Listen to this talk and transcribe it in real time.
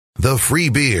The Free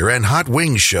Beer and Hot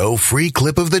Wings Show free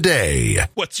clip of the day.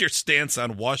 What's your stance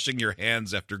on washing your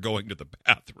hands after going to the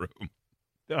bathroom?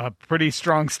 Pretty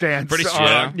strong stance. Pretty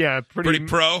strong? Pretty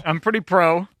pro? I'm pretty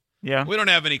pro. Yeah. We don't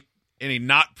have any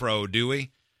not pro, do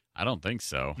we? I don't think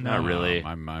so. Not really.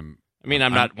 I'm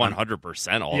not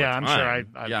 100% all the time. I'm sure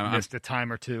I missed a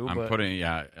time or two. I'm but putting.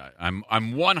 I'm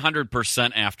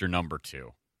 100% after number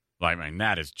 2.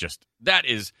 That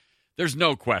is. There's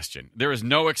no question. There is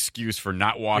no excuse for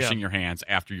not washing your hands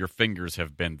after your fingers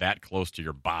have been that close to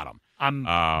your bottom.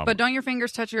 But don't your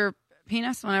fingers touch your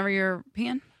penis whenever you're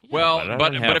peeing? Well,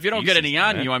 but if you don't get any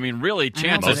on you, I mean, really,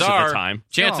 chances are,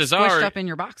 squished up in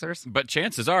your boxers. But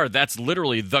chances are, that's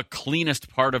literally the cleanest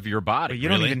part of your body. But you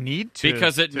don't even need to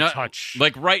because it touch.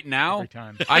 Like right now, every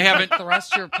time. I haven't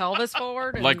thrust your pelvis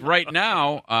forward. Like right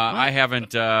now, I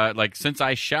haven't since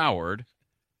I showered.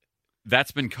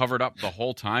 That's been covered up the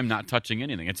whole time, not touching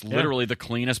anything. It's literally the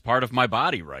cleanest part of my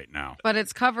body right now. But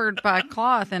it's covered by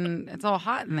cloth, and it's all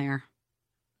hot in there.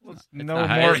 No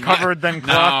more covered than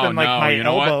cloth than my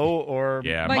elbow or.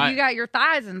 Yeah, but you got your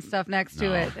thighs and stuff next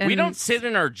to it. And we don't sit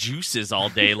in our juices all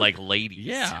day like ladies.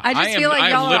 Yeah, I just feel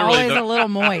like y'all are always a little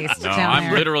moist. No, down I'm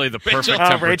there. literally the perfect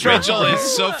temperature. Rachel is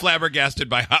so flabbergasted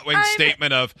by Hot Wings'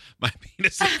 statement of my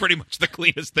penis is pretty much the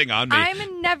cleanest thing on me.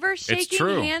 I'm never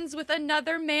shaking hands with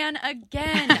another man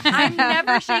again. I'm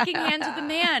never shaking hands with a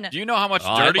man. Do you know how much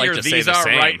dirtier these are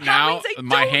right now?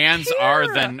 My hands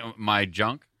are than my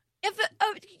junk.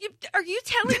 Are you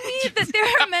telling me that there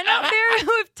are men out there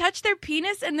who have touched their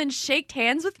penis and then shaked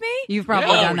hands with me? You've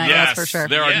probably done that, yes, that's for sure.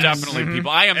 There are definitely people.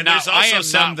 I am not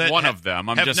one of them.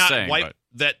 I'm just saying.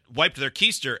 That wiped their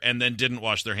keister and then didn't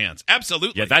wash their hands.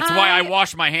 Absolutely. Yeah, that's why I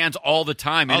wash my hands all the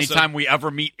time, anytime we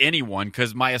ever meet anyone,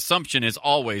 because my assumption is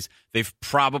always they've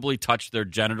probably touched their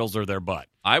genitals or their butt.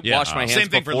 I wash my hands same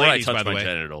thing before for ladies, I touch by the my way.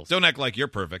 genitals. Don't act like you're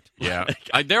perfect. Yeah,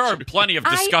 there are plenty of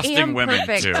disgusting women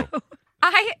too.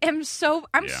 I'm so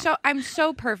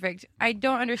perfect. I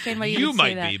don't understand why you might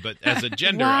say that. be, but as a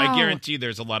gender, I guarantee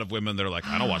there's a lot of women that are like,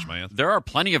 I don't wash my hands. There are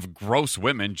plenty of gross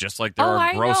women, just like there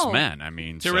are gross men. I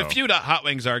mean, to refute a Hot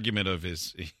Wings argument of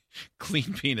his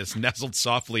clean penis nestled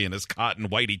softly in his cotton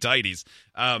whitey tighties,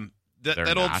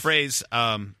 that old phrase,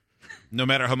 no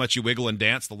matter how much you wiggle and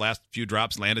dance, the last few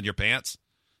drops land in your pants.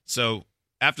 So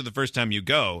after the first time you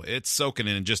go, it's soaking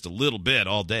in just a little bit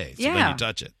all day. So then you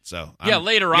touch it. So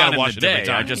later on in the day,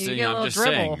 I'm just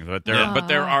saying. But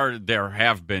there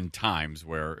have been times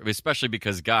where, especially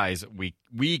because guys,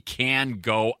 we can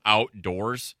go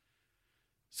outdoors.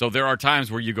 So there are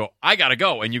times where you go, I gotta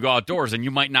go, and you go outdoors, and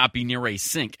you might not be near a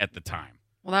sink at the time.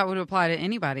 Well, that would apply to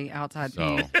anybody outside.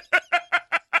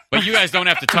 But you guys don't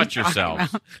have to touch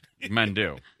yourselves. Men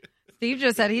do. Steve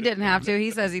just said he didn't have to. He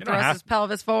says he throws his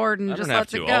pelvis forward and just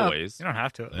lets it go. Always. You don't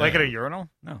have to. Like at a urinal?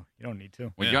 No, you don't need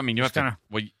to. Well, I mean, you have to.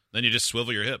 Well, then you just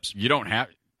swivel your hips. You don't have.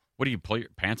 What do you pull your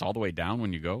pants all the way down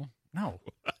when you go? No.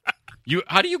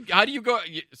 How do you go?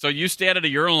 So you stand at a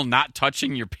urinal not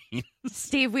touching your penis?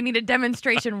 Steve, we need a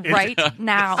demonstration right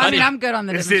now. I mean, I'm good on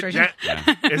the demonstration.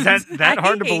 Is that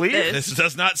hard to believe? This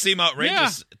does not seem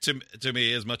outrageous to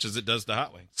me as much as it does to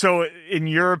Hot Wings. So in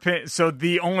your opinion,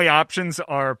 the only options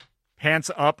are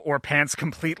pants up or pants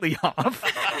completely off?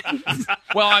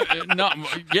 Well,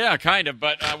 kind of.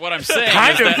 But what I'm saying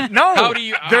how do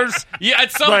you? There's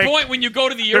at some point when you go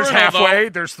to the urinal, there's halfway,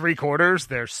 there's 3/4,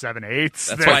 there's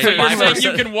 7/8. That's why you're saying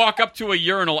you can walk up to a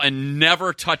urinal and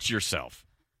never touch yourself.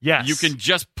 Yes, you can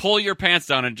just pull your pants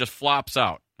down and it just flops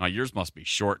out. Oh, yours must be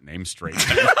short and aim straight.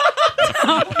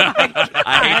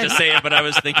 I hate to say it, but I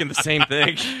was thinking the same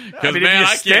thing. Because,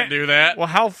 I can't do that. Well,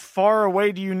 how far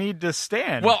away do you need to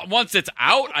stand? Well, once it's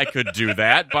out, I could do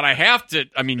that, but I have to.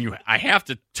 I mean, I have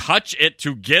to touch it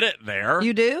to get it there.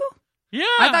 You do? Yeah.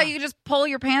 I thought you could just pull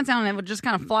your pants down and it would just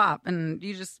kind of flop, and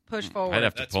you just push forward. I'd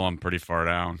have to pull them pretty far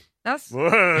down. That's whoa.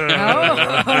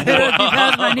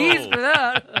 Because my knees for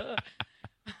that.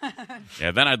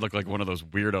 Yeah, then I'd look like one of those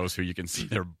weirdos who you can see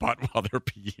their butt while they're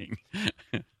peeing.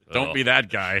 Don't be that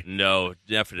guy. No,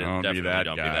 definitely don't be that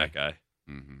guy.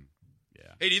 Mm-hmm.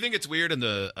 Yeah. Hey, do you think it's weird in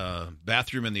the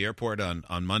bathroom in the airport on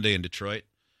Monday in Detroit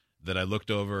that I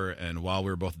looked over and while we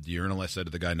were both at the urinal, I said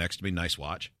to the guy next to me, "Nice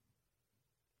watch"?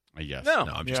 Yes. No,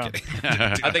 I'm just kidding.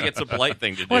 I think it's a polite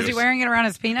thing to do. Was he wearing it around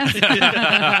his penis?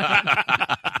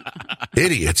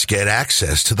 Idiots get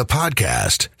access to the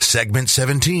podcast, segment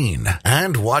 17,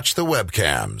 and watch the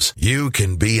webcams. You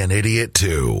can be an idiot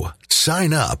too.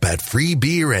 Sign up at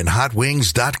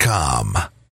freebeerandhotwings.com.